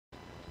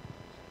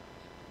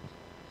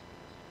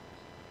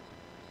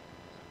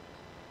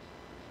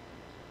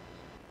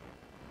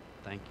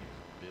Thank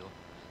you, Bill.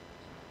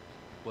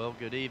 Well,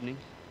 good evening.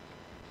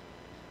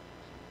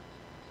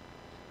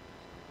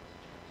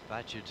 I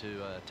invite you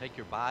to take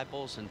your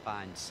Bibles and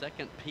find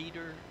Second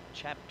Peter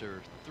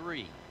chapter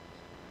 3.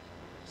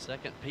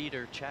 Second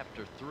Peter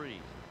chapter 3.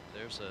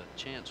 There's a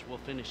chance we'll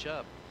finish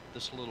up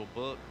this little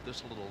book,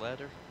 this little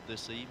letter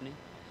this evening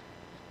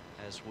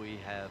as we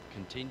have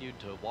continued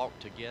to walk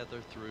together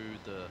through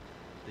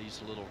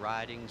these little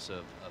writings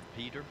of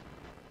Peter.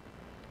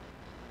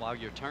 While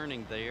you're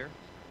turning there,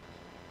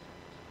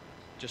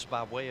 just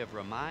by way of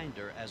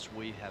reminder, as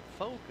we have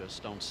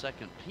focused on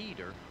Second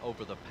Peter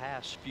over the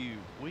past few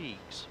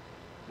weeks,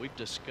 we've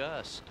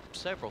discussed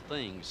several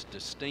things: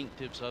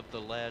 distinctives of the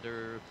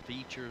letter,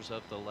 features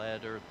of the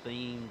letter,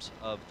 themes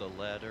of the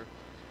letter.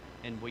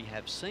 And we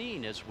have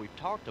seen, as we've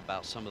talked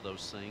about some of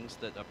those things,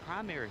 that a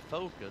primary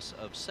focus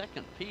of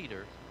Second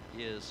Peter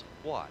is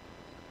what?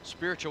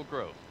 Spiritual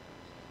growth.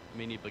 I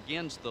mean, he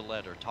begins the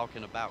letter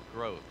talking about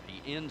growth.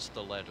 He ends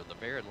the letter, the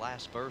very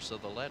last verse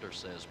of the letter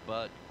says,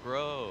 "But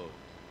grow."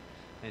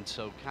 And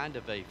so kind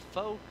of a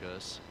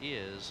focus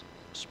is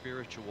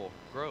spiritual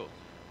growth.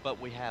 But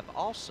we have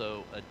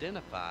also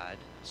identified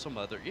some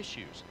other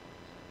issues.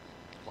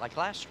 Like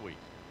last week,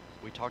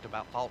 we talked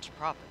about false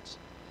prophets.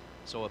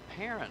 So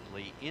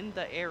apparently in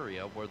the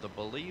area where the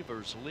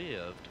believers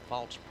lived,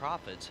 false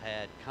prophets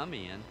had come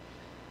in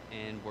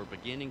and were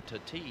beginning to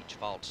teach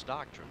false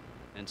doctrine.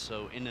 And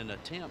so in an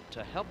attempt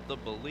to help the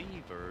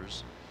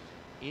believers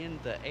in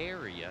the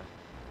area,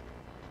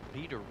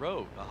 Peter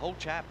wrote a whole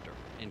chapter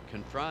and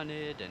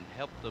confronted and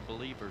helped the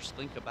believers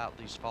think about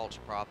these false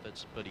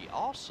prophets. But he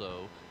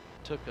also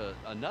took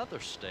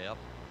another step,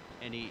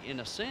 and he, in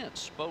a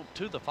sense, spoke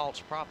to the false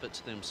prophets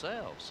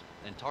themselves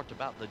and talked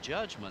about the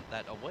judgment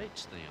that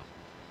awaits them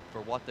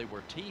for what they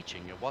were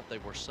teaching and what they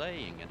were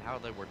saying and how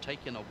they were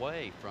taken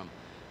away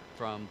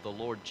from the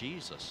Lord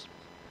Jesus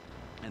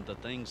and the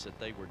things that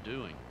they were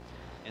doing.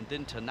 And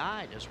then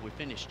tonight, as we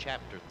finish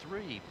chapter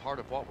 3, part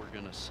of what we're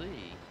going to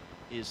see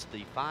is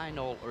the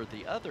final, or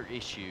the other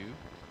issue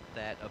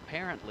that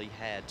apparently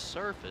had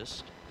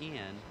surfaced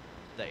in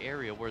the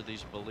area where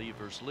these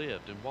believers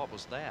lived. And what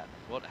was that?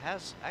 Well, it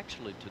has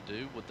actually to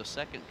do with the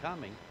second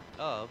coming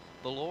of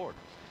the Lord.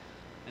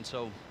 And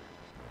so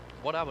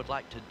what I would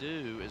like to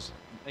do is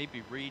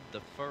maybe read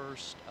the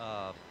first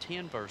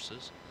 10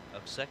 verses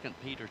of 2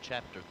 Peter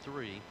chapter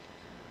 3,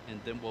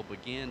 and then we'll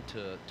begin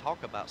to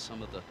talk about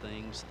some of the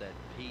things that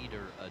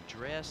Peter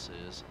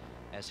addresses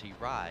as he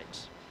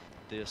writes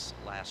this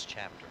last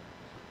chapter.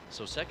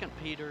 So 2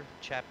 Peter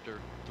chapter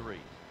 3.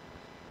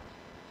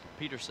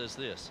 Peter says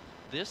this: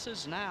 "This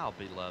is now,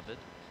 beloved,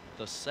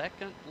 the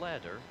second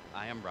letter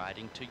I am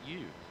writing to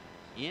you,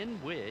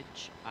 in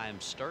which I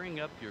am stirring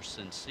up your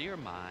sincere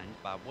mind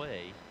by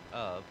way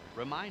of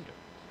reminder,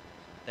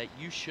 that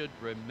you should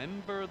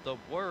remember the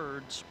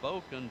words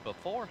spoken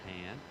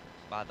beforehand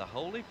by the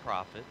holy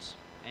prophets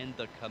and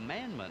the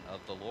commandment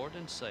of the Lord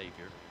and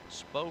Savior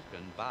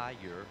spoken by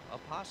your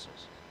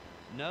apostles.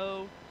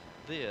 Know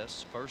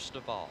this first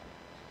of all,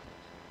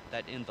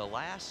 that in the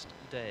last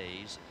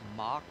days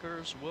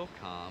mockers will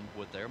come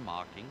with their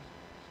mocking,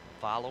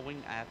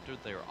 following after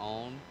their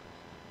own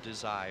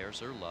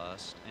desires or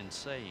lust, and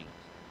saying,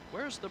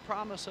 'Where's the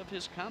promise of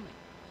his coming?'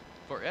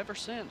 For ever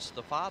since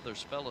the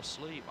fathers fell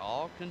asleep,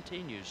 all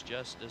continues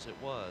just as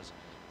it was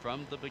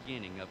from the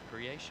beginning of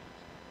creation.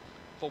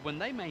 For when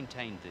they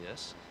maintain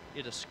this,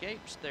 it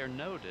escapes their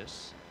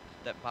notice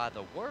that by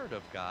the word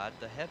of God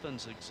the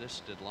heavens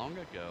existed long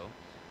ago,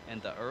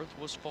 and the earth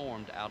was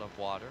formed out of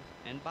water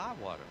and by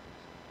water,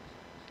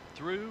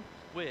 through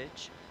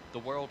which the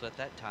world at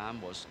that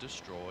time was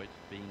destroyed,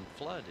 being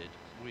flooded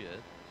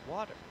with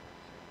water.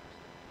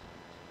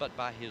 But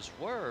by his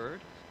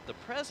word the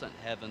present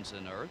heavens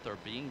and earth are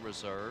being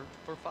reserved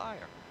for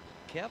fire,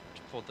 kept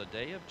for the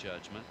day of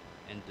judgment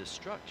and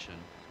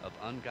destruction of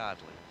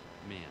ungodly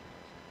men.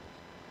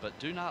 But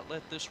do not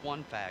let this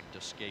one fact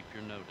escape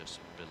your notice,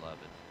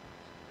 beloved,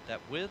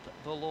 that with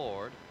the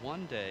Lord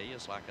 1 day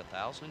is like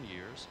 1,000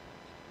 years,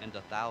 and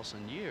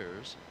 1,000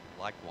 years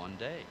like 1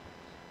 day.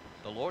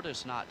 The Lord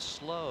is not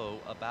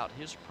slow about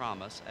his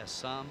promise, as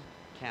some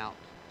count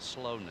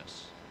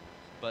slowness,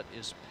 but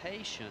is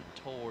patient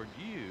toward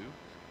you,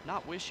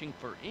 not wishing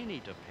for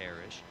any to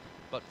perish,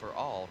 but for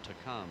all to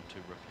come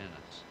to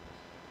repentance.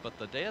 But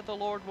the day of the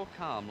Lord will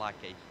come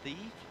like a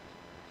thief,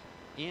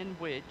 in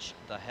which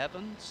the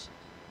heavens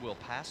will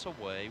pass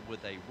away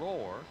with a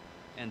roar,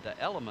 and the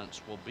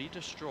elements will be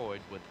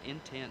destroyed with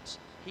intense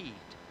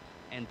heat,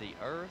 and the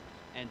earth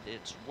and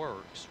its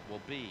works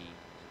will be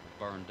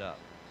burned up."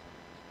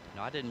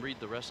 Now, I didn't read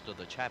the rest of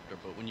the chapter,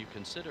 but when you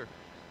consider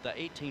the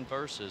 18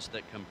 verses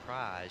that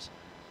comprise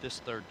this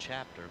third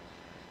chapter,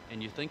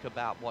 and you think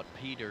about what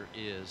Peter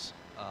is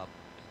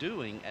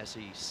doing as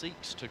he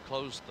seeks to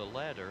close the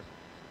letter,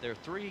 there are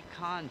three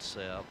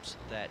concepts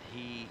that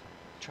he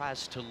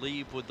tries to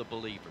leave with the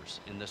believers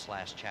in this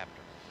last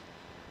chapter.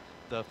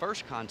 The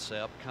first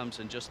concept comes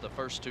in just the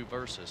first 2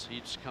 verses. He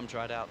just comes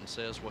right out and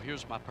says, well,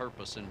 here's my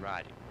purpose in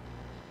writing.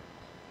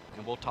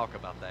 And we'll talk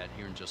about that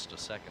here in just a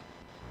second.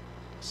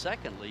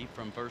 Secondly,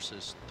 from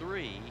verses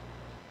 3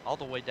 all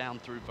the way down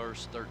through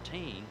verse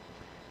 13,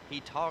 he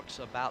talks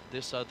about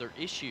this other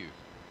issue,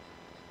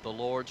 the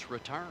Lord's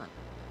return.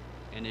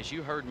 And as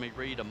you heard me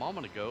read a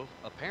moment ago,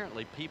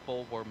 apparently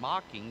people were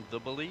mocking the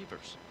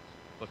believers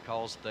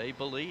because they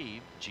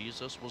believed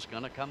Jesus was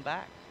going to come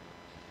back.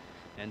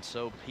 And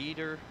so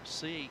Peter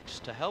seeks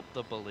to help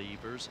the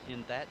believers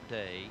in that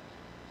day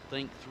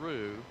think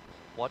through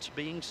what's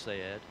being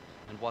said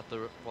and what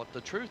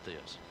the truth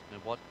is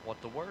and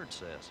what the Word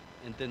says.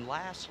 And then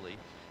lastly,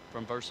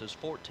 from verses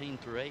 14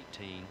 through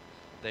 18,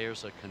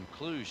 there's a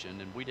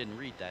conclusion, and we didn't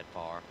read that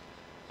far,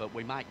 but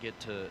we might get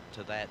to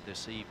that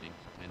this evening.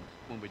 And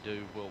when we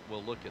do,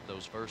 we'll look at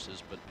those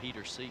verses. But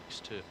Peter seeks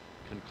to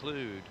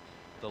conclude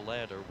the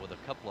letter with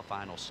a couple of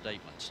final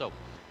statements. So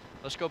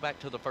let's go back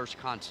to the first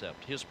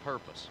concept, his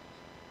purpose.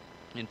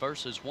 In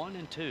verses 1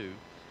 and 2,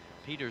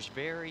 Peter's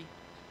very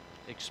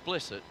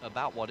explicit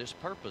about what his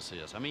purpose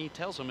is. I mean, he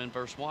tells them in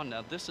verse 1,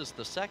 now this is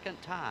the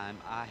second time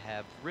I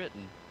have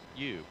written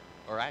you,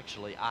 or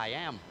actually I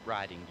am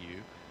writing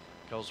you,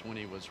 because when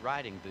he was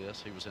writing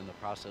this, he was in the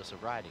process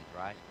of writing,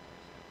 right?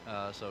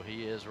 So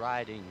he is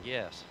writing,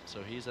 yes.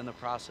 So he's in the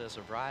process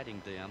of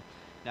writing them.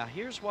 Now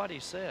here's what he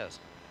says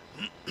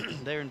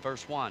there in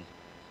verse 1.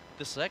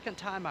 The second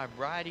time I'm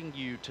writing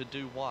you to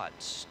do what?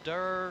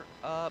 Stir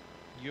up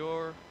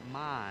your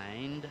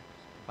mind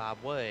by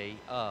way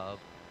of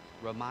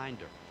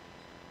reminder.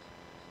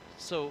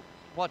 So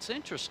what's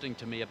interesting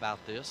to me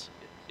about this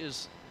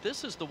is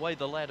the way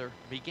the letter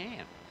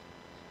began.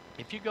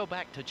 If you go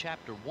back to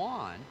chapter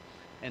 1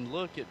 and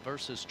look at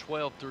verses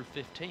 12 through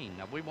 15,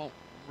 now we won't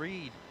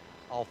read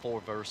all 4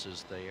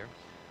 verses there,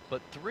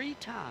 but 3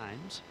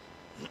 times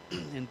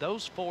in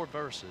those 4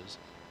 verses,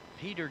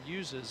 Peter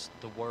uses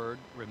the word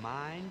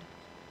remind,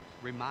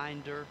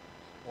 reminder,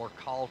 or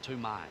call to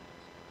mind.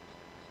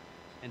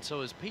 And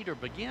so as Peter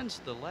begins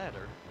the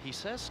letter, he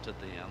says to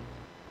them,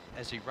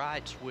 as he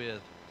writes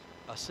with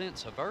a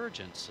sense of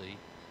urgency,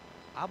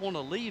 I want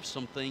to leave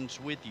some things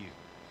with you.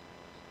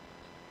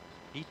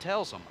 He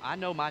tells them, I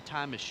know my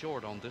time is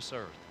short on this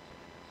earth.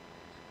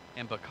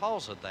 And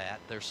because of that,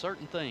 there's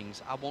certain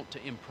things I want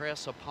to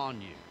impress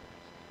upon you.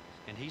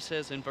 And he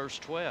says in verse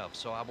 12,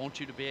 so I want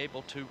you to be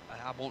able to,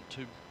 I want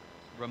to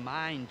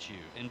remind you.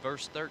 In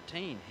verse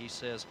 13, he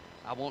says,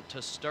 I want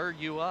to stir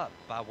you up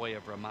by way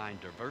of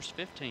reminder. Verse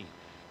 15,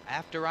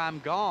 after I'm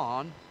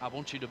gone, I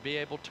want you to be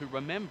able to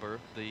remember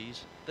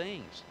these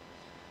things.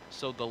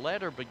 So the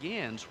letter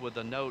begins with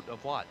a note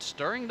of what?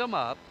 Stirring them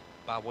up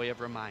by way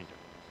of reminder.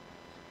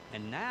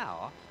 And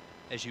now,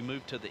 as you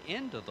move to the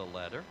end of the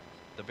letter,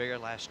 the very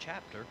last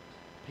chapter,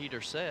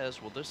 Peter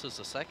says, well, this is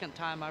the second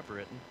time I've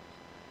written.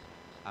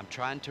 I'm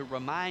trying to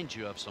remind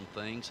you of some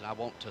things, and I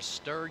want to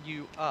stir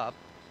you up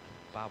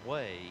by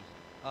way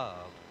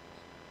of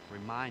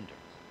reminder.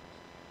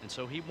 And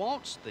so he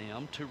wants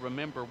them to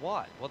remember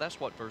what? Well,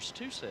 that's what verse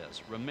 2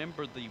 says.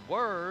 Remember the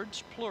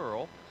words,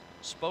 plural,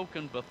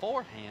 spoken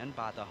beforehand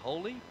by the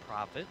holy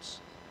prophets.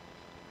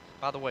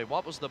 By the way,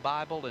 what was the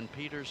Bible in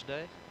Peter's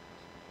day?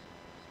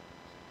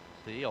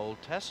 The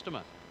Old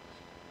Testament.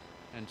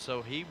 And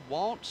so he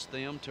wants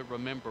them to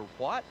remember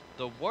what?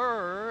 The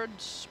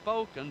words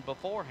spoken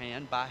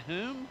beforehand by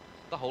whom?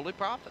 The holy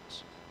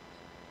prophets.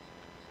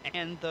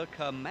 And the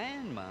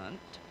commandment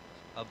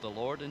of the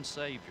Lord and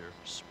Savior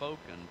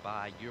spoken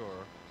by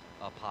your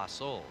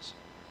apostles.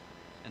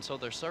 And so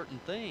there's certain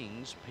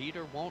things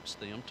Peter wants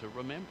them to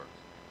remember.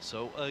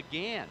 So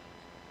again,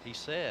 he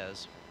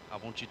says, I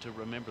want you to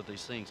remember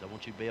these things. I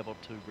want you to be able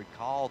to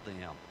recall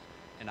them.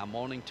 And I'm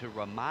wanting to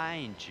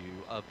remind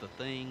you of the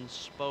things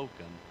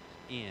spoken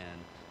in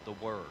the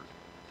Word,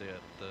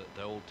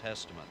 the Old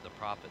Testament, the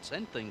prophets,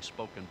 and things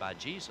spoken by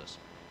Jesus,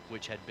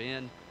 which had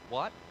been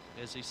what?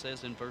 As he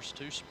says in verse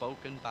 2,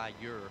 spoken by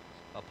your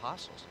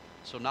apostles.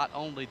 So not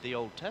only the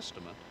Old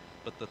Testament,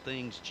 but the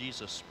things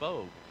Jesus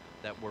spoke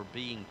that were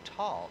being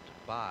taught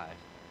by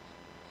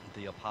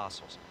the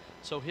apostles.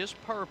 So his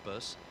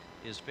purpose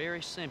is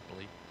very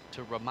simply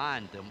to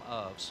remind them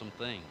of some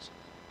things.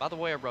 By the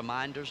way, a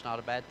reminder's not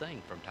a bad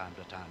thing from time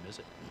to time, is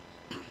it?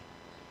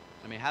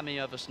 I mean, how many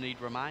of us need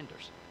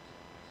reminders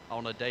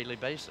on a daily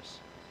basis?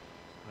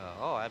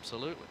 Oh,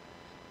 absolutely.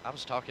 I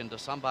was talking to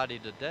somebody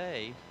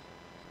today,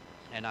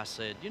 and I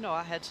said, you know,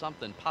 I had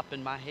something pop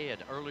in my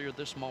head earlier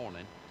this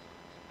morning,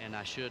 and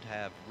I should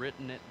have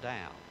written it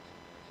down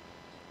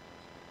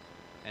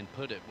and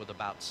put it with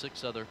about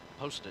 6 other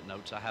Post-it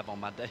notes I have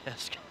on my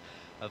desk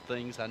of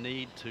things I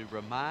need to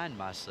remind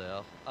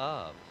myself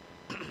of.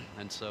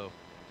 And so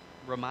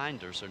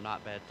reminders are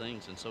not bad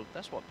things. And so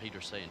that's what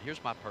Peter's saying.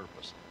 Here's my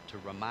purpose, to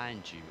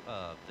remind you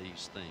of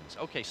these things.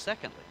 Okay,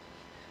 secondly,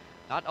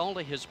 not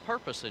only his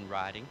purpose in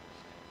writing,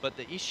 but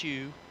the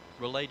issue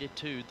related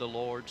to the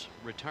Lord's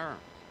return.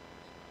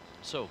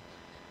 So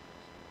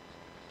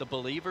the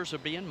believers are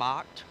being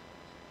mocked.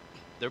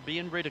 They're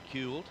being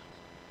ridiculed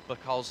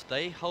because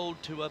they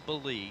hold to a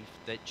belief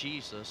that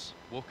Jesus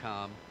will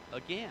come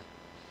again.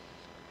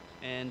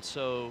 And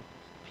so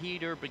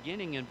Peter,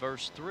 beginning in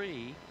verse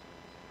 3,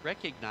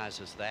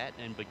 recognizes that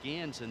and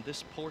begins in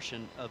this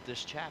portion of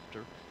this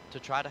chapter to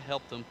try to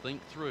help them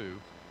think through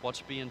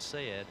what's being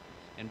said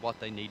and what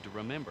they need to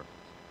remember.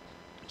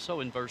 So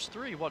in verse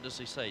 3, what does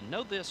he say?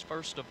 Know this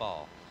first of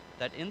all,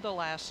 that in the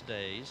last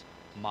days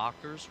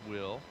mockers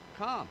will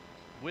come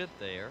with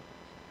their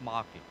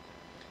mocking.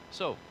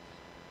 So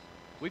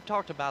we've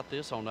talked about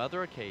this on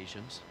other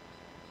occasions.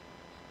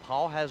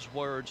 Paul has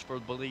words for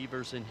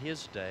believers in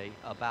his day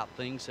about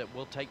things that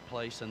will take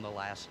place in the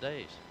last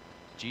days.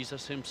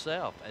 Jesus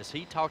himself, as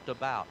he talked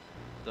about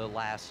the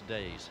last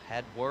days,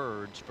 had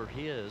words for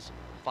his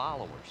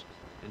followers.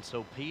 And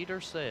so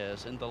Peter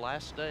says in the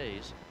last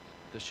days,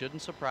 this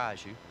shouldn't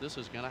surprise you, this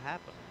is going to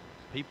happen.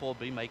 People will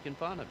be making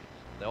fun of you.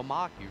 They'll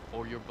mock you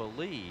for your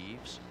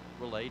beliefs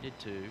related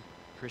to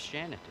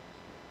Christianity.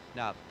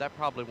 Now, that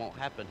probably won't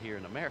happen here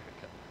in America.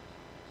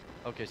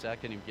 Okay, so I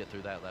can't even get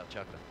through that without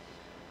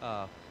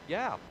chuckling.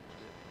 Yeah,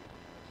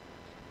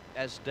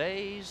 as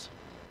days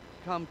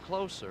come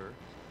closer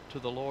to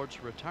the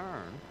Lord's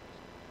return,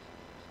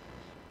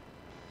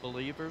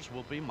 believers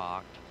will be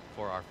mocked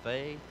for our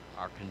faith,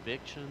 our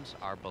convictions,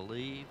 our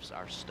beliefs,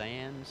 our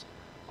stands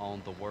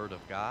on the Word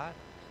of God.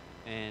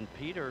 And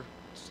Peter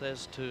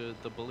says to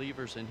the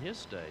believers in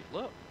his day,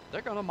 look,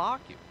 they're going to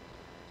mock you.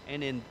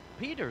 And in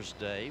Peter's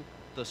day,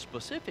 the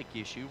specific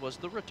issue was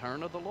the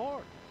return of the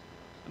Lord.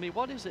 I mean,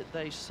 what is it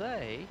they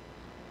say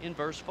in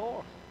verse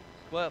 4?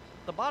 Well,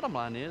 the bottom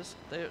line is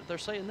they're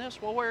saying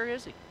this, well, where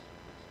is he?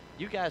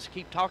 You guys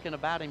keep talking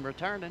about him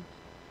returning.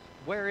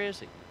 Where is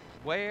he?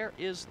 Where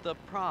is the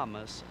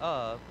promise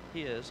of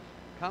his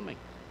coming?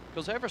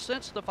 Because ever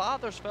since the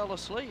fathers fell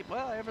asleep,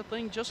 well,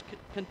 everything just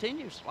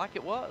continues like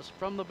it was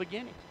from the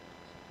beginning.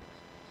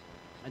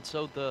 And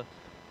so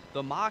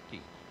the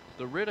mocking,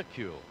 the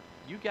ridicule,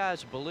 you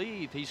guys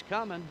believe he's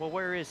coming, well,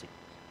 where is he?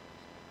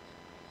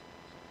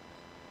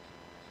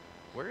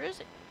 Where is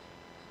he?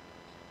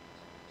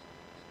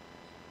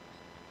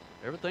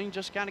 Everything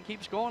just kind of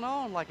keeps going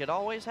on like it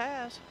always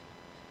has.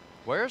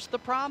 Where's the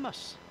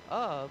promise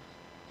of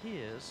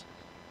his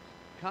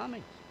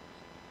coming?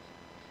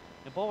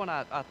 And boy, when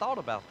I thought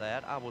about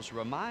that, I was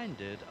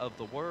reminded of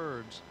the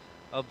words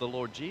of the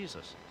Lord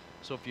Jesus.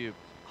 So if you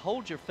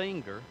hold your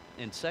finger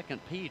in 2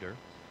 Peter,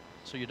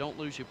 so you don't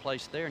lose your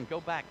place there, and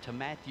go back to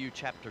Matthew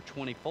chapter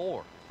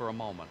 24 for a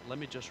moment. Let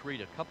me just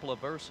read a couple of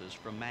verses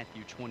from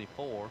Matthew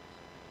 24,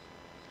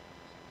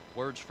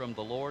 words from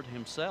the Lord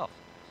himself,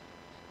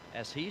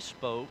 as he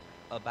spoke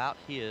about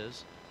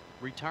his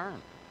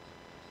return.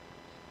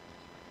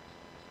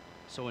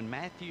 So in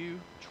Matthew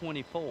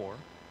 24,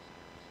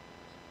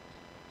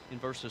 in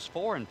verses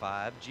 4 and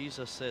 5,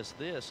 Jesus says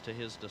this to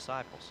his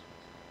disciples.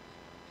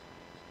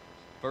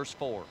 Verse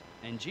 4,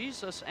 and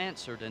Jesus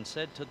answered and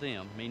said to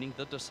them, meaning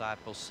the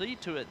disciples, see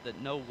to it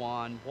that no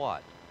one,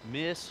 what?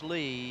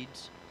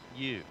 Misleads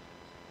you.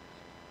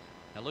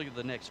 Now look at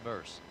the next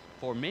verse.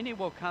 For many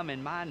will come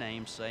in my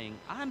name, saying,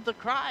 I'm the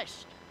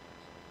Christ,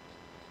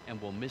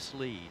 and will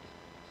mislead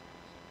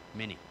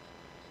many.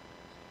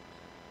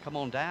 Come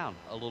on down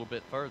a little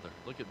bit further.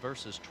 Look at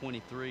verses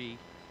 23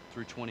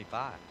 through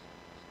 25.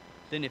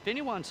 Then if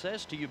anyone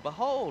says to you,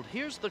 behold,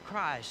 here's the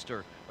Christ,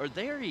 or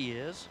there he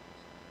is,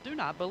 do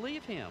not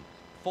believe him.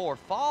 For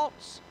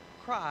false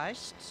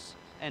Christs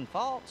and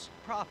false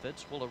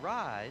prophets will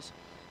arise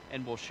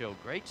and will show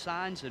great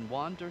signs and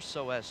wonders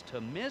so as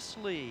to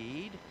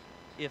mislead,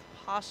 if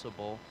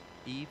possible,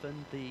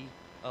 even the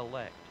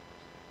elect.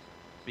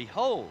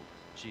 Behold,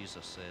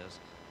 Jesus says,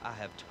 I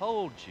have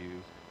told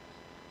you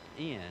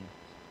in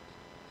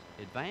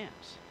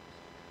advance.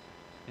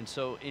 And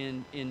so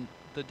in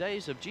the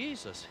days of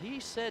Jesus, he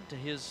said to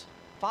his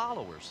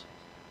followers,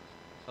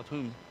 of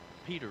whom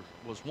Peter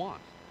was one,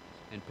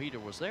 and Peter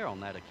was there on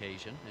that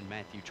occasion in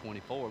Matthew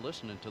 24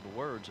 listening to the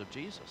words of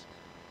Jesus.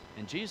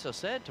 And Jesus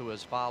said to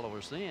his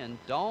followers then,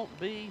 don't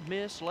be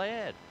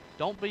misled.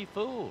 Don't be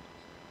fooled.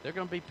 There are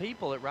going to be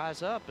people that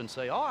rise up and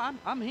say, oh,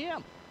 I'm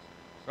him.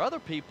 Or other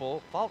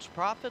people, false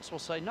prophets, will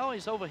say, no,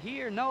 he's over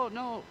here.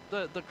 No,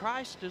 the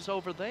Christ is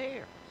over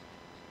there.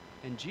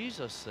 And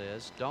Jesus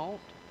says, don't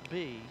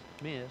be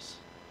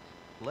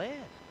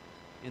misled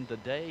in the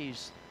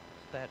days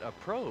that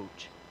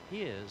approach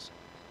his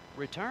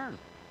return.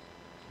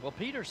 Well,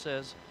 Peter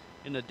says,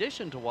 in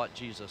addition to what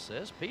Jesus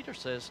says, Peter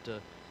says to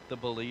the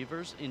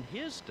believers in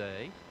his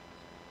day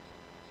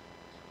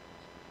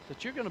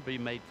that you're going to be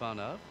made fun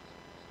of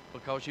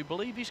because you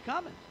believe he's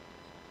coming,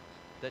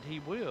 that he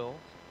will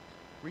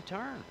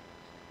return.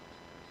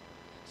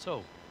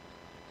 So,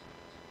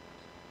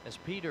 as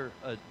Peter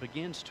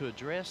begins to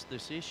address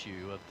this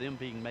issue of them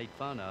being made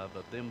fun of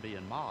them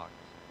being mocked,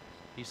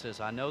 he says,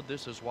 I know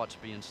this is what's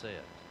being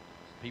said.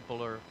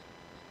 People are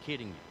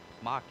kidding you,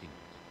 mocking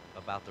you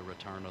about the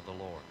return of the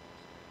Lord.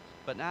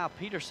 But now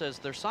Peter says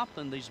there's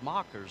something these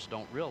mockers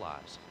don't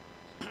realize.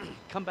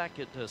 Come back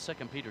to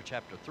 2 Peter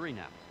chapter 3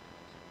 now.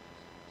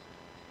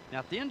 Now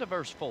at the end of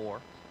verse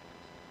 4,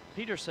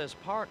 Peter says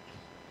part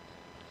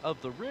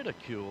of the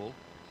ridicule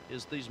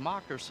is these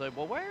mockers say,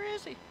 well, where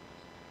is he?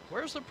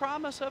 Where's the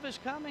promise of his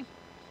coming?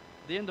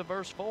 the end of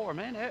verse 4,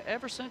 man,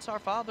 ever since our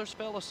fathers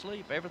fell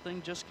asleep,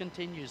 everything just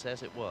continues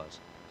as it was.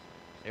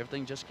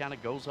 Everything just kind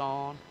of goes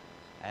on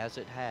as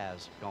it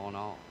has gone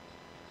on.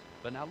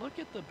 But now look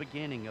at the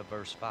beginning of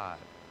verse 5.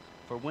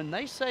 For when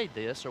they say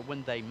this, or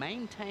when they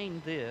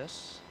maintain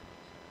this,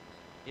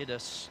 it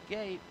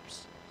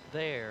escapes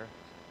their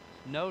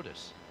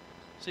notice.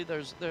 See,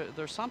 there's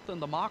something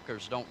the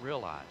mockers don't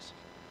realize.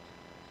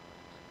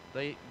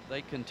 They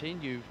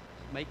continue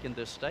making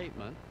this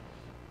statement.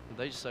 And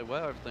they just say,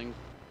 well, everything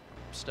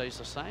stays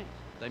the same.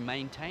 They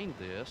maintain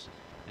this.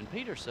 And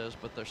Peter says,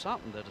 but there's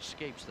something that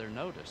escapes their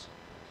notice.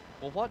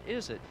 Well, what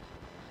is it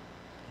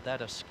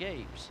that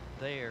escapes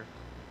their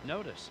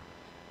notice?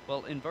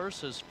 Well, in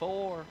verses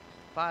 4,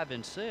 5,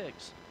 and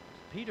 6,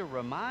 Peter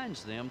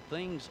reminds them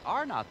things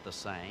are not the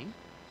same.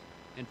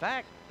 In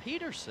fact,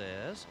 Peter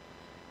says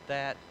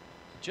that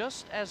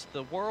just as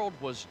the world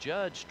was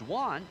judged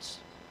once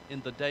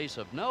in the days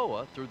of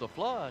Noah through the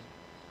flood,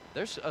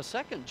 there's a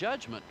second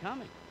judgment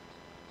coming.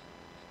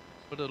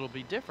 But it'll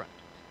be different.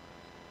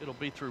 It'll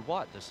be through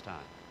what this time?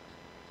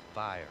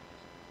 Fire,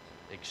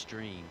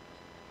 extreme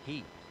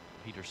heat,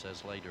 Peter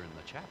says later in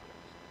the chapter.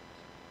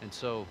 And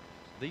so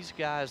these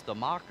guys, the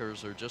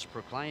mockers, are just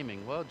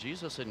proclaiming, well,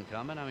 Jesus isn't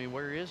coming. I mean,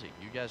 where is he?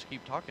 You guys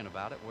keep talking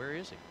about it. Where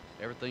is he?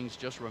 Everything's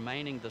just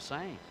remaining the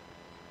same.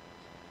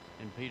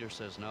 And Peter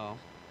says, no,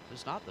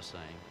 it's not the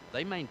same.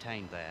 They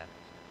maintain that,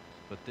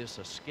 but this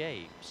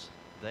escapes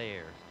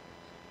their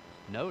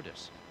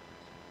notice.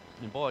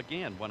 And boy,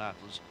 again, when I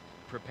was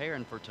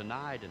preparing for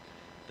tonight and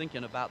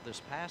thinking about this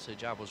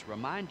passage, I was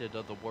reminded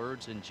of the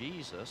words in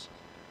Jesus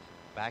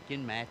back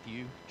in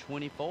Matthew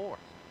 24.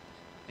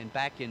 And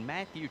back in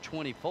Matthew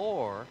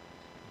 24,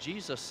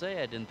 Jesus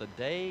said, in the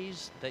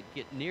days that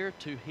get near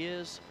to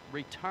his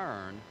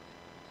return,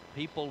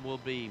 people will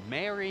be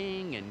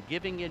marrying and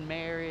giving in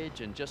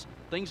marriage, and just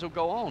things will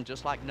go on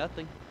just like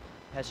nothing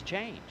has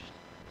changed.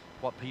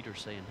 What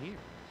Peter's saying here.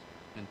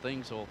 And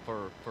things will,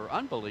 for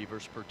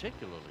unbelievers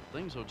particularly,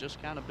 things will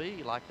just kind of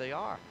be like they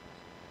are.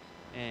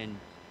 And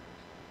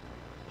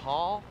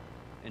Paul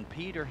and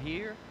Peter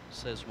here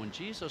says when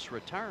Jesus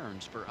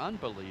returns for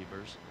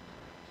unbelievers,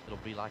 it'll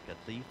be like a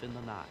thief in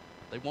the night.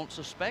 They won't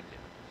suspect it.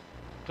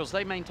 Because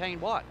they maintain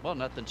what? Well,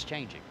 nothing's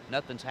changing.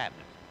 Nothing's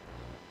happening.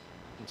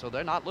 And so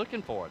they're not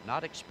looking for it,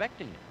 not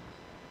expecting it.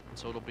 And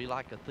so it'll be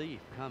like a thief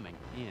coming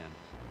in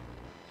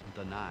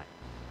the night.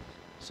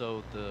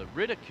 So the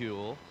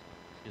ridicule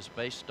is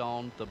based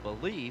on the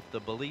belief the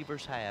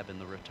believers have in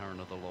the return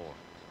of the Lord.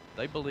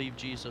 They believe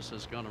Jesus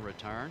is going to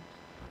return.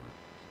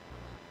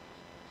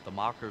 The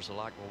mockers are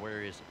like, well,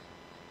 where is he?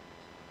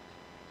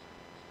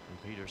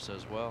 And Peter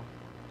says, well,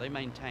 they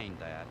maintain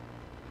that,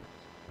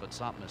 but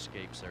something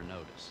escapes their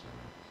notice.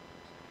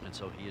 And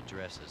so he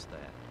addresses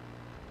that.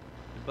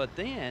 But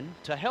then,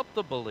 to help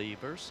the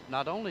believers,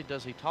 not only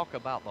does he talk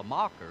about the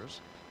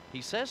mockers,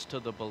 he says to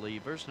the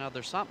believers, now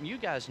there's something you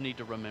guys need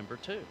to remember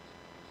too.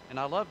 And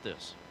I love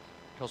this,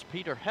 because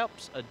Peter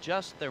helps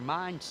adjust their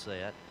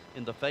mindset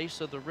in the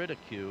face of the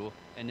ridicule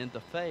and in the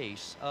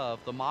face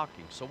of the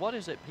mocking. So what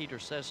is it Peter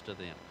says to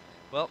them?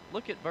 Well,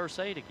 look at verse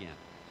 8 again.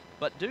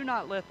 But do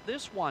not let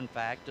this one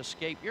fact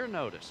escape your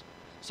notice.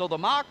 So the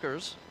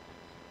mockers,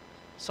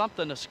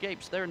 something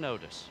escapes their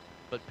notice.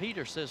 But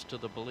Peter says to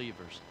the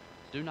believers,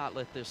 do not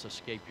let this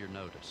escape your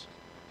notice.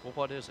 Well,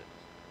 what is it?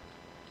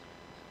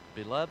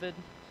 Beloved,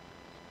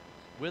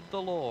 with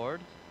the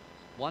Lord,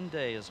 one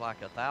day is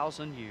like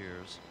 1,000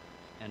 years,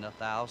 and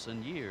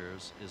 1,000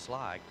 years is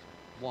like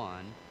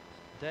one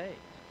day.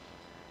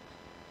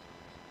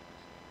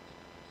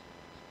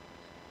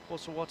 Well,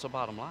 so what's the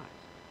bottom line?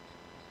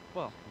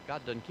 Well,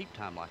 God doesn't keep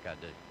time like I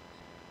do.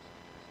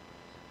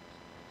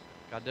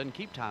 God doesn't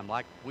keep time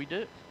like we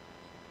do.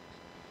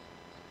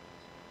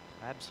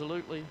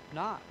 Absolutely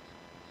not.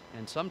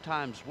 And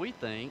sometimes we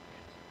think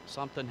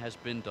something has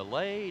been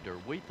delayed, or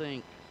we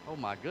think, oh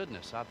my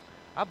goodness,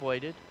 I've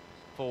waited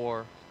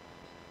for,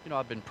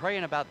 I've been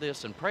praying about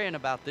this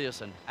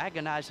and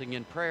agonizing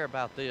in prayer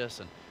about this,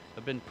 and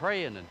I've been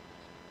praying,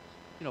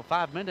 and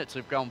 5 minutes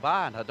have gone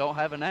by and I don't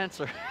have an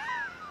answer.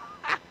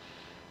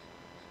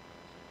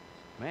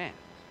 Man,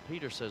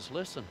 Peter says,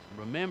 listen,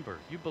 remember,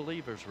 you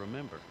believers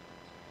remember,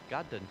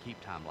 God doesn't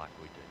keep time like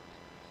we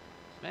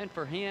do. Man,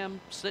 for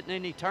him, sitting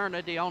in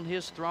eternity on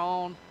his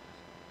throne,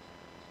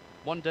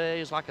 one day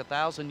is like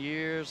 1,000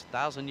 years,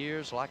 1,000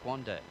 years like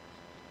one day.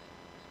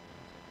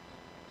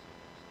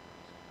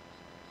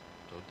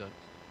 So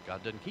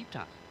God doesn't keep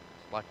time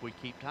like we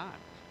keep time.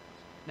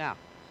 Now,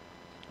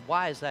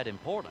 why is that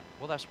important?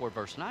 Well, that's where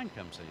verse 9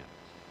 comes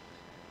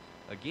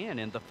in. Again,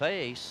 in the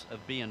face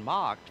of being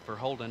mocked for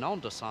holding on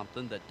to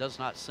something that does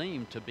not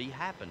seem to be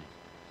happening.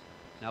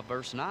 Now,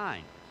 verse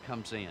 9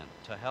 comes in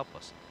to help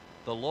us.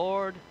 The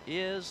Lord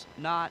is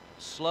not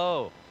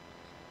slow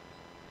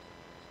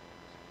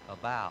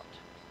about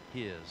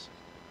his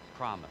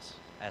promise,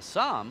 as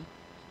some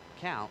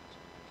count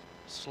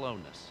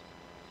slowness.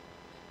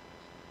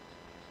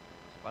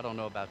 I don't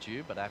know about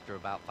you, but after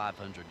about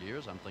 500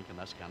 years, I'm thinking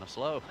that's kind of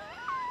slow.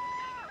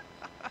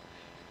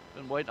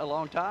 Been waiting a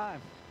long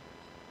time.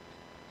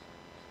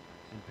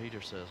 And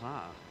Peter says,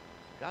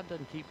 God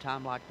doesn't keep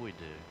time like we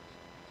do.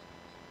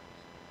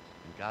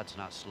 And God's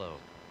not slow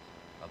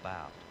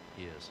about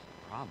his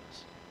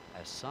promise,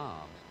 as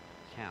some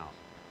count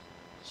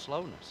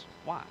slowness.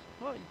 Why?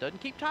 Well, he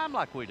doesn't keep time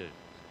like we do.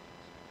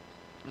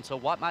 And so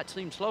what might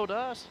seem slow to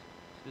us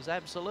is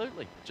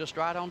absolutely just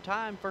right on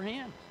time for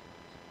him.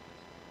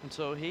 And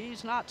so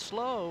he's not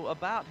slow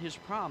about his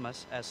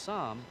promise, as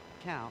some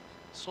count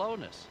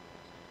slowness.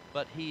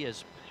 But he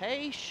is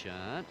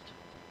patient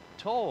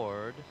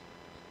toward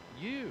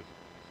you.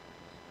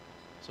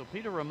 So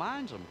Peter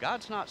reminds them,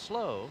 God's not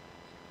slow,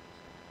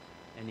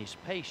 and he's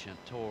patient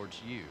towards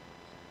you.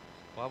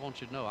 Well, I want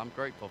you to know I'm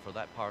grateful for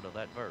that part of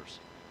that verse,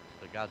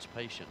 that God's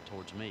patient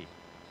towards me.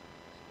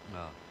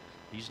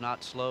 He's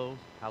not slow,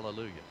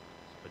 hallelujah,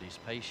 but he's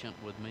patient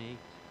with me,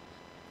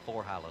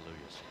 4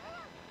 hallelujahs,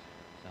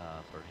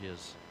 for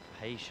his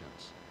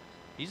patience.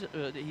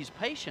 He's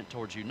patient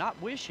towards you,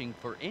 not wishing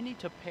for any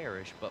to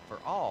perish, but for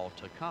all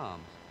to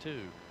come to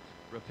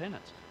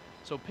repentance.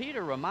 So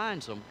Peter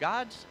reminds them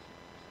God's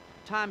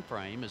time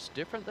frame is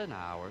different than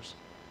ours,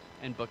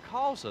 and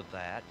because of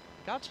that,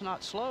 God's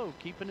not slow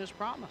keeping his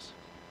promise.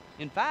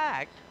 In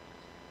fact,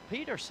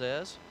 Peter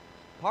says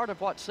part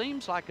of what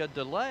seems like a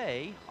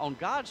delay on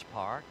God's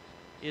part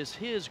is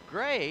his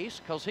grace,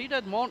 because he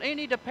doesn't want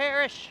any to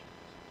perish.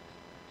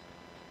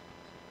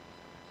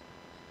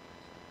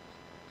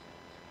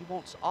 He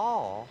wants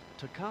all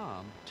to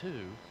come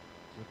to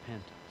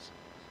repentance.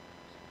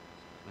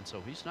 And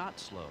so he's not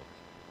slow,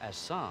 as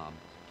some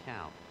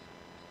count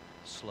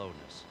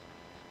slowness.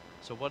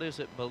 So what is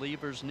it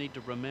believers need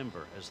to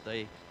remember as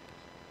they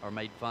are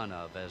made fun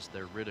of, as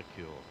they're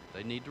ridiculed?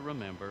 They need to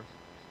remember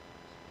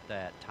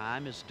that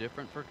time is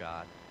different for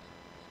God.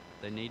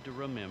 They need to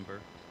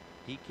remember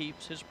he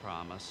keeps his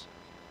promise.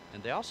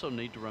 And they also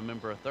need to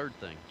remember a third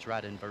thing. It's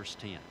right in verse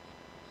 10.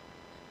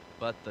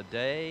 But the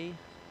day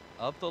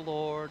of the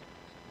Lord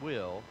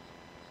will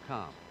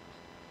come.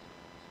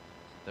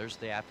 There's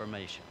the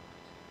affirmation.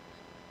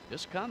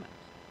 It's coming.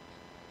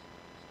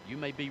 You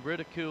may be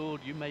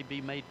ridiculed, you may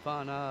be made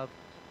fun of,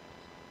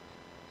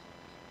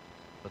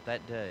 but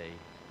that day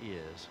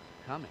is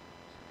coming.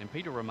 And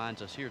Peter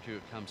reminds us here too,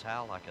 it comes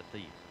how? Like a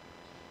thief.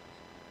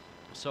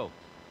 So,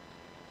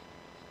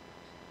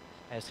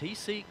 as he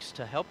seeks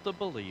to help the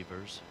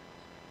believers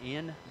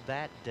in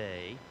that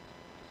day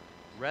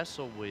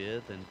wrestle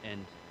with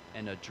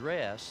and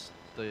address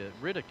the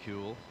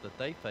ridicule that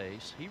they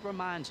face, he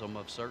reminds them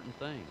of certain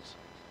things.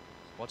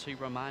 What's he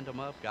remind them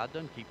of? God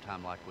doesn't keep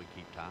time like we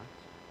keep time.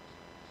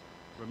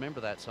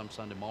 Remember that some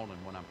Sunday morning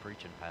when I'm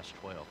preaching past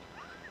 12.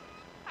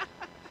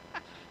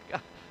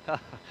 I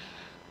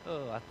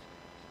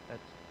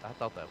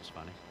thought that was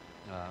funny.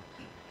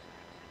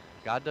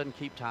 God doesn't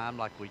keep time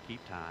like we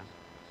keep time.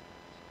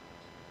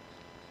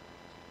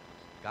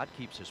 God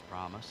keeps his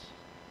promise.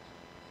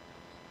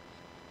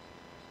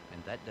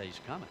 And that day's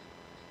coming.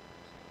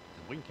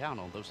 And we can count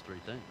on those 3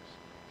 things.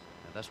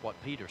 And that's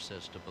what Peter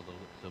says to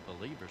the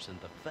believers in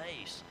the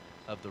face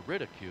of the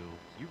ridicule.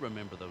 You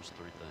remember those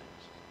 3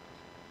 things.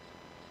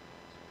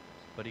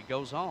 But he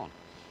goes on.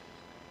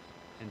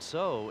 And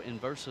so in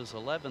verses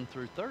 11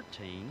 through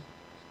 13,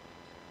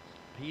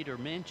 Peter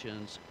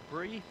mentions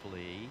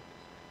briefly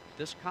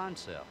this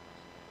concept.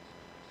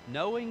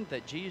 Knowing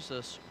that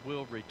Jesus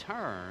will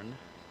return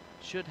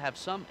should have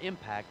some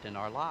impact in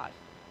our life.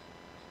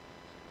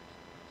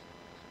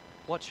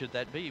 What should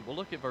that be? Well,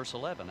 look at verse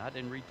 11. I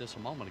didn't read this a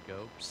moment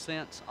ago.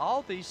 Since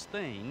all these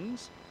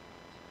things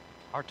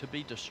are to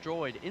be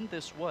destroyed in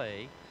this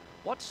way,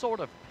 what sort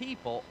of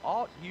people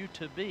ought you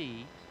to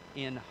be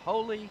in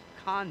holy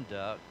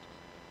conduct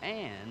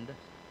and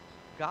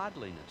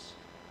godliness?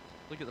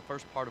 Look at the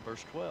first part of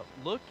verse 12.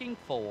 Looking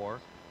for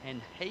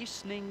and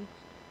hastening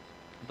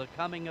the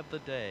coming of the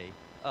day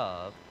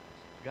of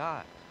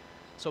God.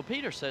 So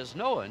Peter says,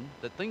 knowing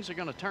that things are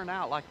going to turn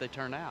out like they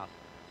turn out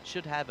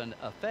should have an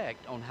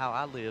effect on how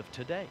I live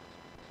today.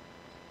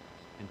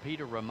 And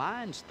Peter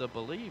reminds the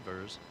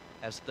believers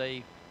as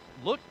they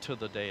look to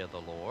the day of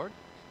the Lord,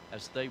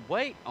 as they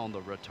wait on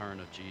the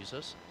return of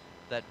Jesus,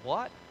 that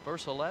what?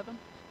 Verse 11,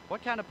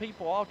 what kind of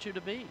people ought you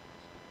to be?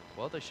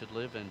 Well, they should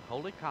live in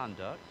holy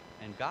conduct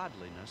and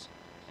godliness,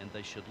 and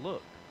they should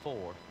look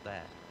for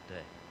that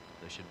day.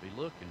 They should be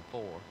looking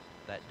for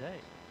that day.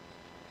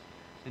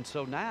 And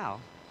so now,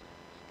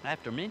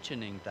 after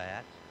mentioning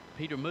that,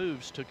 Peter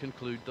moves to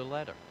conclude the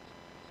letter.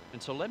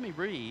 And so let me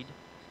read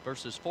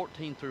verses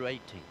 14 through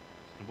 18,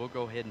 and we'll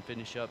go ahead and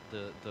finish up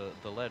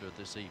the letter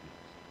this evening.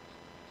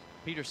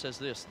 Peter says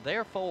this,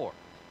 therefore,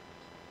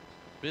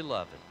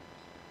 beloved,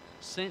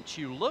 since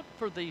you look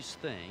for these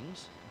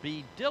things,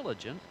 be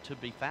diligent to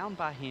be found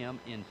by him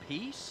in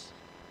peace,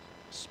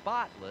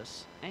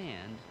 spotless,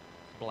 and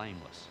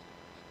blameless.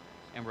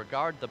 And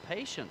regard the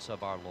patience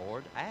of our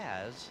Lord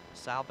as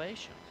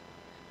salvation,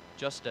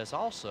 just as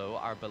also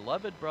our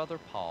beloved brother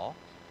Paul,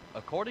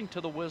 according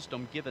to the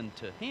wisdom given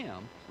to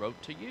him,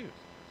 wrote to you.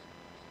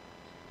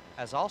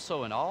 As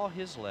also in all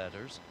his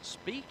letters,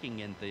 speaking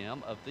in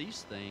them of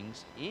these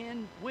things,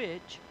 in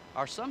which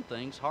are some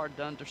things hard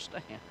to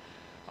understand.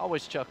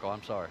 always chuckle,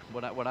 I'm sorry.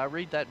 When I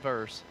read that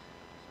verse,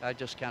 I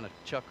just kind of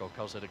chuckle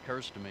because it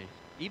occurs to me,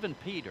 even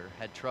Peter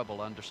had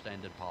trouble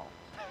understanding Paul.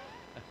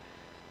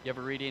 You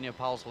ever read any of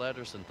Paul's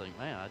letters and think,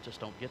 man, I just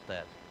don't get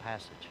that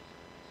passage?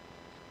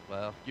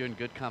 Well, you're in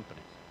good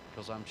company,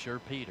 because I'm sure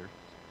Peter,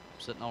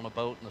 sitting on a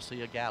boat in the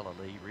Sea of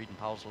Galilee, reading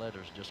Paul's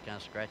letters, just kind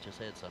of scratch his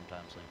head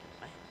sometimes thinking,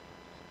 man,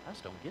 I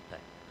just don't get that.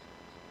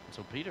 And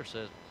so Peter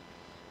said,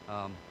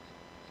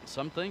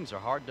 some things are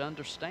hard to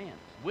understand,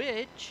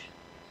 which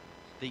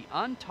the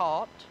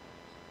untaught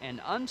and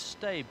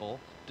unstable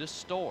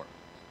distort,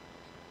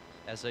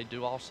 as they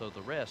do also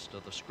the rest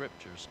of the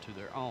scriptures to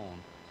their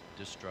own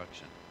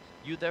destruction.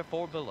 You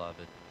therefore,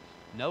 beloved,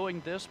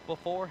 knowing this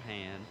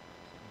beforehand,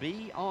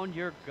 be on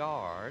your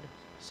guard,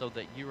 so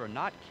that you are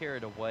not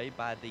carried away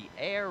by the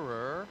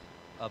error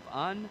of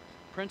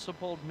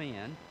unprincipled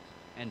men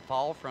and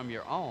fall from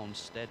your own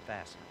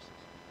steadfastness,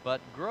 but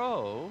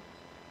grow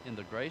in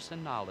the grace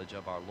and knowledge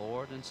of our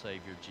Lord and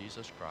Savior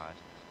Jesus Christ.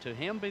 To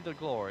him be the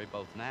glory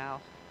both now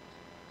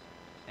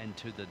and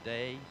to the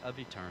day of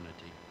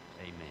eternity.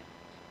 Amen.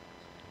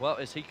 Well,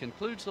 as he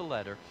concludes the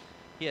letter,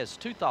 he has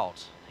two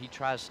thoughts he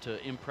tries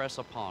to impress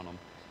upon them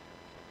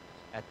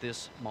at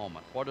this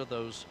moment. What are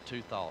those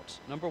two thoughts?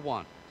 Number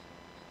one,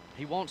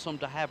 he wants them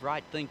to have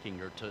right thinking,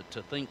 or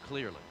to think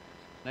clearly.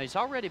 Now, he's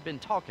already been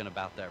talking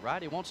about that,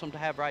 right? He wants them to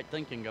have right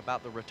thinking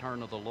about the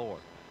return of the Lord.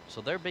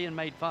 So they're being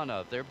made fun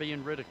of. They're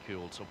being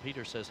ridiculed. So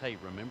Peter says, hey,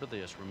 remember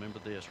this, remember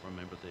this,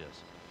 remember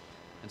this.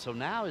 And so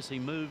now as he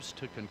moves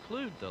to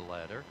conclude the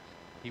letter,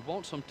 he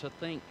wants them to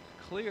think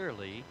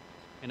clearly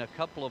in a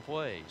couple of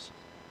ways.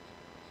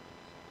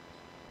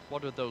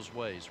 What are those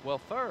ways? Well,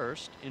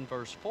 first, in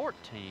verse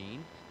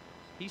 14,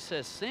 he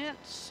says,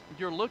 since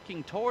you're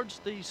looking towards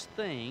these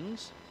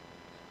things,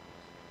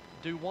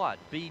 do what?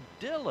 Be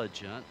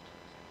diligent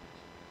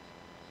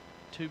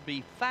to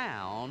be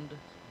found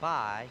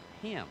by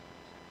him.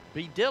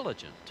 Be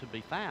diligent to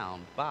be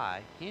found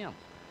by him.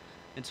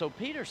 And so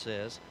Peter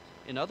says,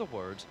 in other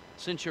words,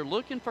 since you're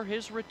looking for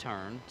his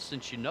return,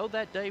 since you know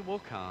that day will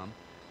come,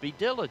 be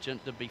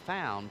diligent to be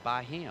found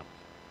by him.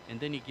 And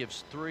then he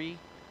gives three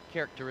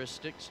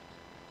characteristics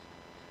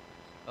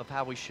of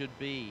how we should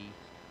be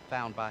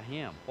found by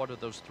him. What are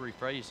those three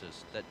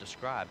phrases that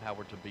describe how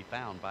we're to be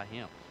found by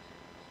him?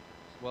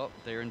 Well,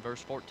 they're in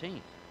verse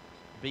 14.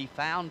 Be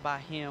found by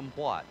him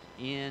what?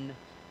 In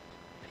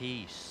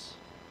peace.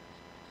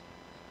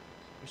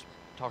 We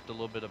talked a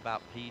little bit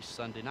about peace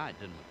Sunday night,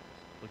 didn't we?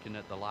 Looking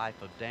at the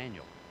life of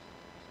Daniel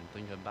and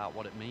thinking about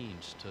what it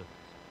means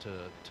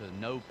to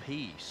know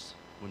peace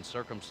when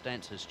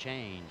circumstances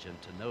change, and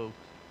to know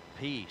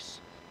peace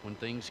when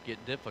things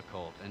get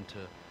difficult, and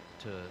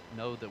to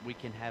know that we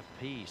can have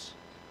peace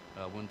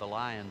when the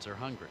lions are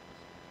hungry.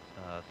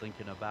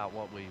 Thinking about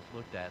what we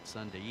looked at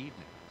Sunday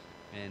evening.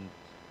 And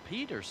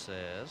Peter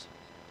says,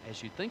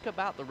 as you think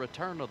about the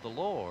return of the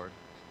Lord,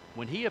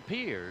 when he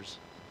appears,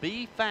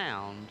 be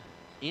found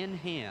in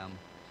him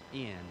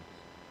in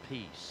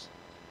peace.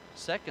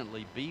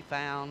 Secondly, be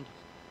found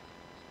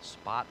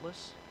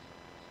spotless.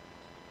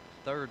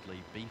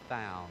 Thirdly, be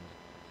found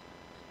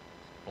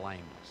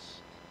blameless.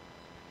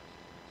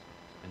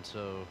 And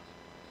so,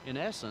 in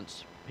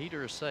essence,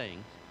 Peter is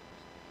saying,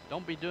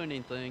 don't be doing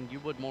anything you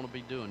wouldn't want to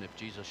be doing if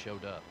Jesus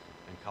showed up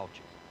and caught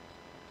you.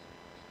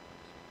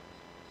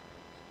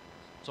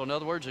 So in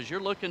other words, as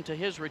you're looking to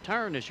his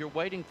return, as you're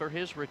waiting for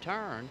his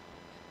return,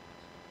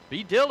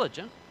 be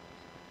diligent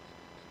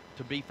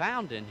to be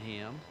found in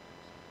him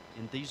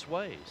in these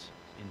ways: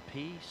 in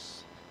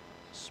peace,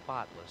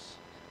 spotless,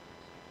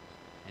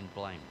 and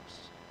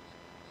blameless.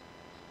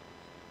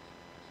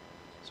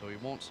 So he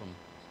wants them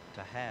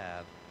to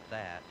have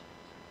that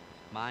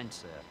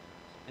mindset.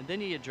 And then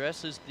he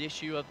addresses the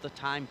issue of the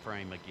time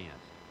frame again.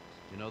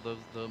 You know,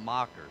 the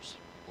mockers.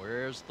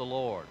 Where's the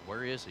Lord?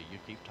 Where is he? You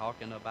keep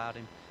talking about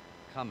him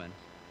coming.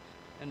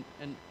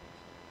 And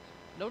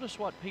notice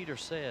what Peter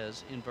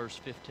says in verse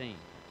 15.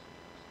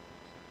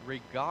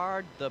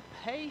 Regard the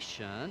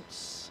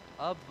patience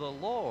of the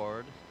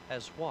Lord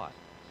as what?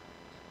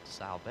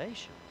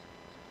 Salvation.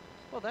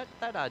 Well,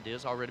 that idea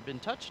has already been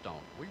touched on.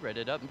 We read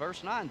it up in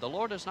verse 9. The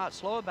Lord is not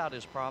slow about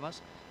his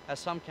promise, as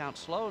some count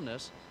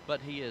slowness,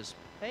 but he is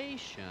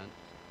patient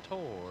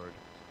toward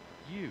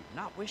you,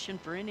 not wishing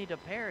for any to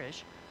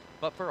perish,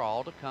 but for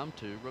all to come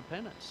to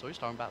repentance. So he's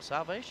talking about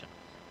salvation.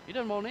 He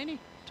doesn't want any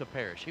to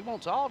perish. He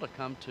wants all to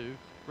come to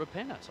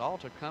repentance, all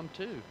to come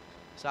to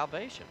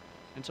salvation.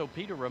 And so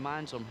Peter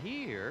reminds them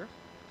here,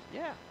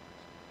 yeah,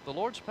 the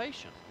Lord's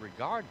patient.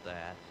 Regard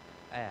that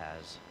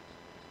as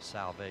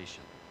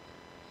salvation.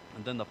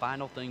 And then the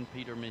final thing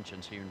Peter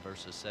mentions here in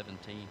verses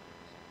 17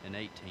 and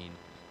 18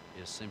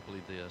 is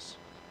simply this: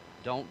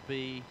 don't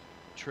be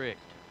tricked.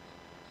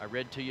 I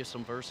read to you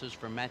some verses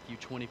from Matthew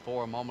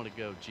 24 a moment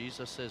ago.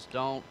 Jesus says,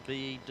 don't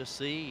be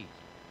deceived.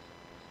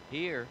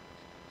 Here,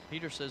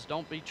 Peter says,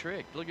 don't be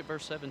tricked. Look at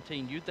verse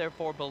 17. You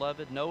therefore,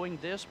 beloved, knowing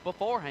this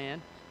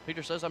beforehand,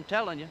 Peter says, I'm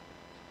telling you,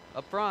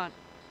 up front,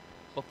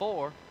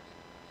 before,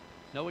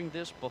 knowing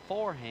this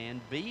beforehand,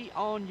 be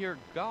on your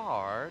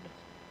guard,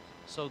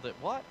 so that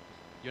what?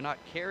 You're not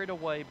carried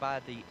away by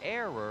the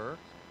error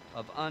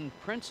of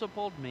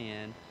unprincipled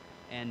men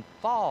and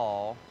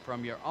fall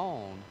from your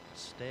own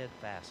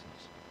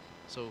steadfastness.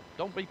 So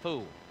don't be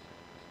fooled.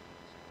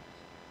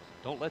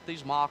 Don't let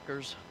these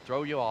mockers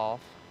throw you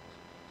off.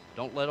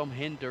 Don't let them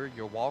hinder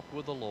your walk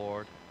with the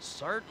Lord.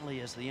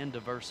 Certainly, as the end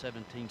of verse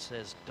 17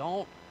 says,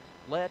 don't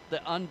let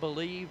the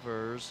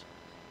unbelievers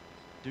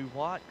do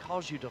what?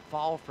 Cause you to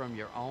fall from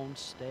your own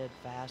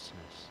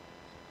steadfastness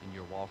in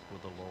your walk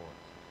with the Lord.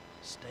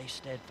 Stay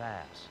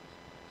steadfast.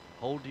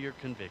 Hold to your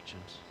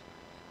convictions.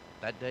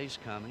 That day's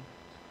coming.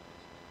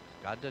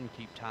 God doesn't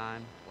keep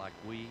time like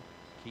we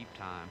keep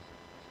time.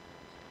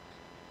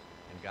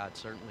 And God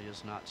certainly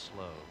is not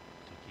slow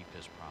to keep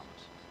his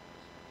promise.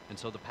 And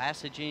so the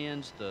passage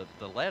ends,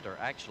 the letter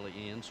actually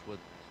ends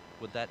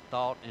with that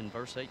thought in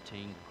verse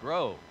 18,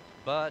 grow,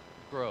 but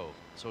grow.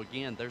 So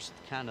again, there's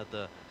kind of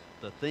the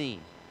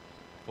theme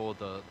for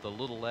the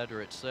little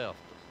letter itself.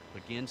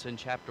 It begins in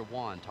chapter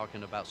 1,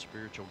 talking about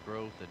spiritual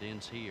growth. It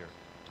ends here,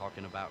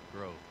 talking about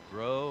growth.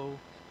 Grow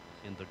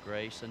in the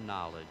grace and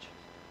knowledge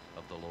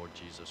of the Lord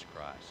Jesus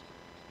Christ.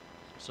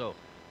 So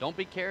don't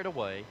be carried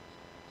away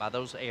by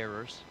those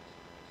errors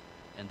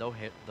and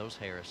those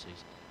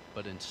heresies,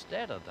 but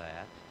instead of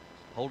that,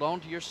 hold on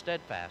to your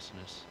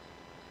steadfastness,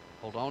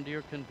 hold on to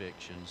your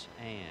convictions,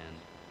 and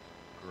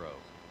grow.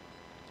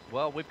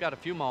 Well, we've got a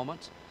few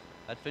moments.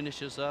 That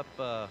finishes up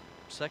 2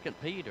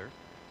 Peter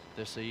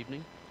this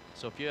evening.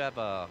 So if you have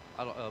a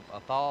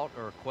thought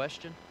or a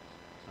question,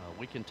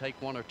 we can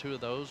take one or two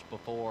of those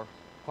before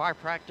choir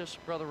practice,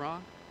 Brother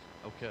Ron.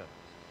 Okay.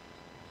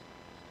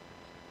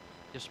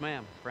 Yes,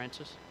 ma'am,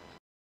 Francis.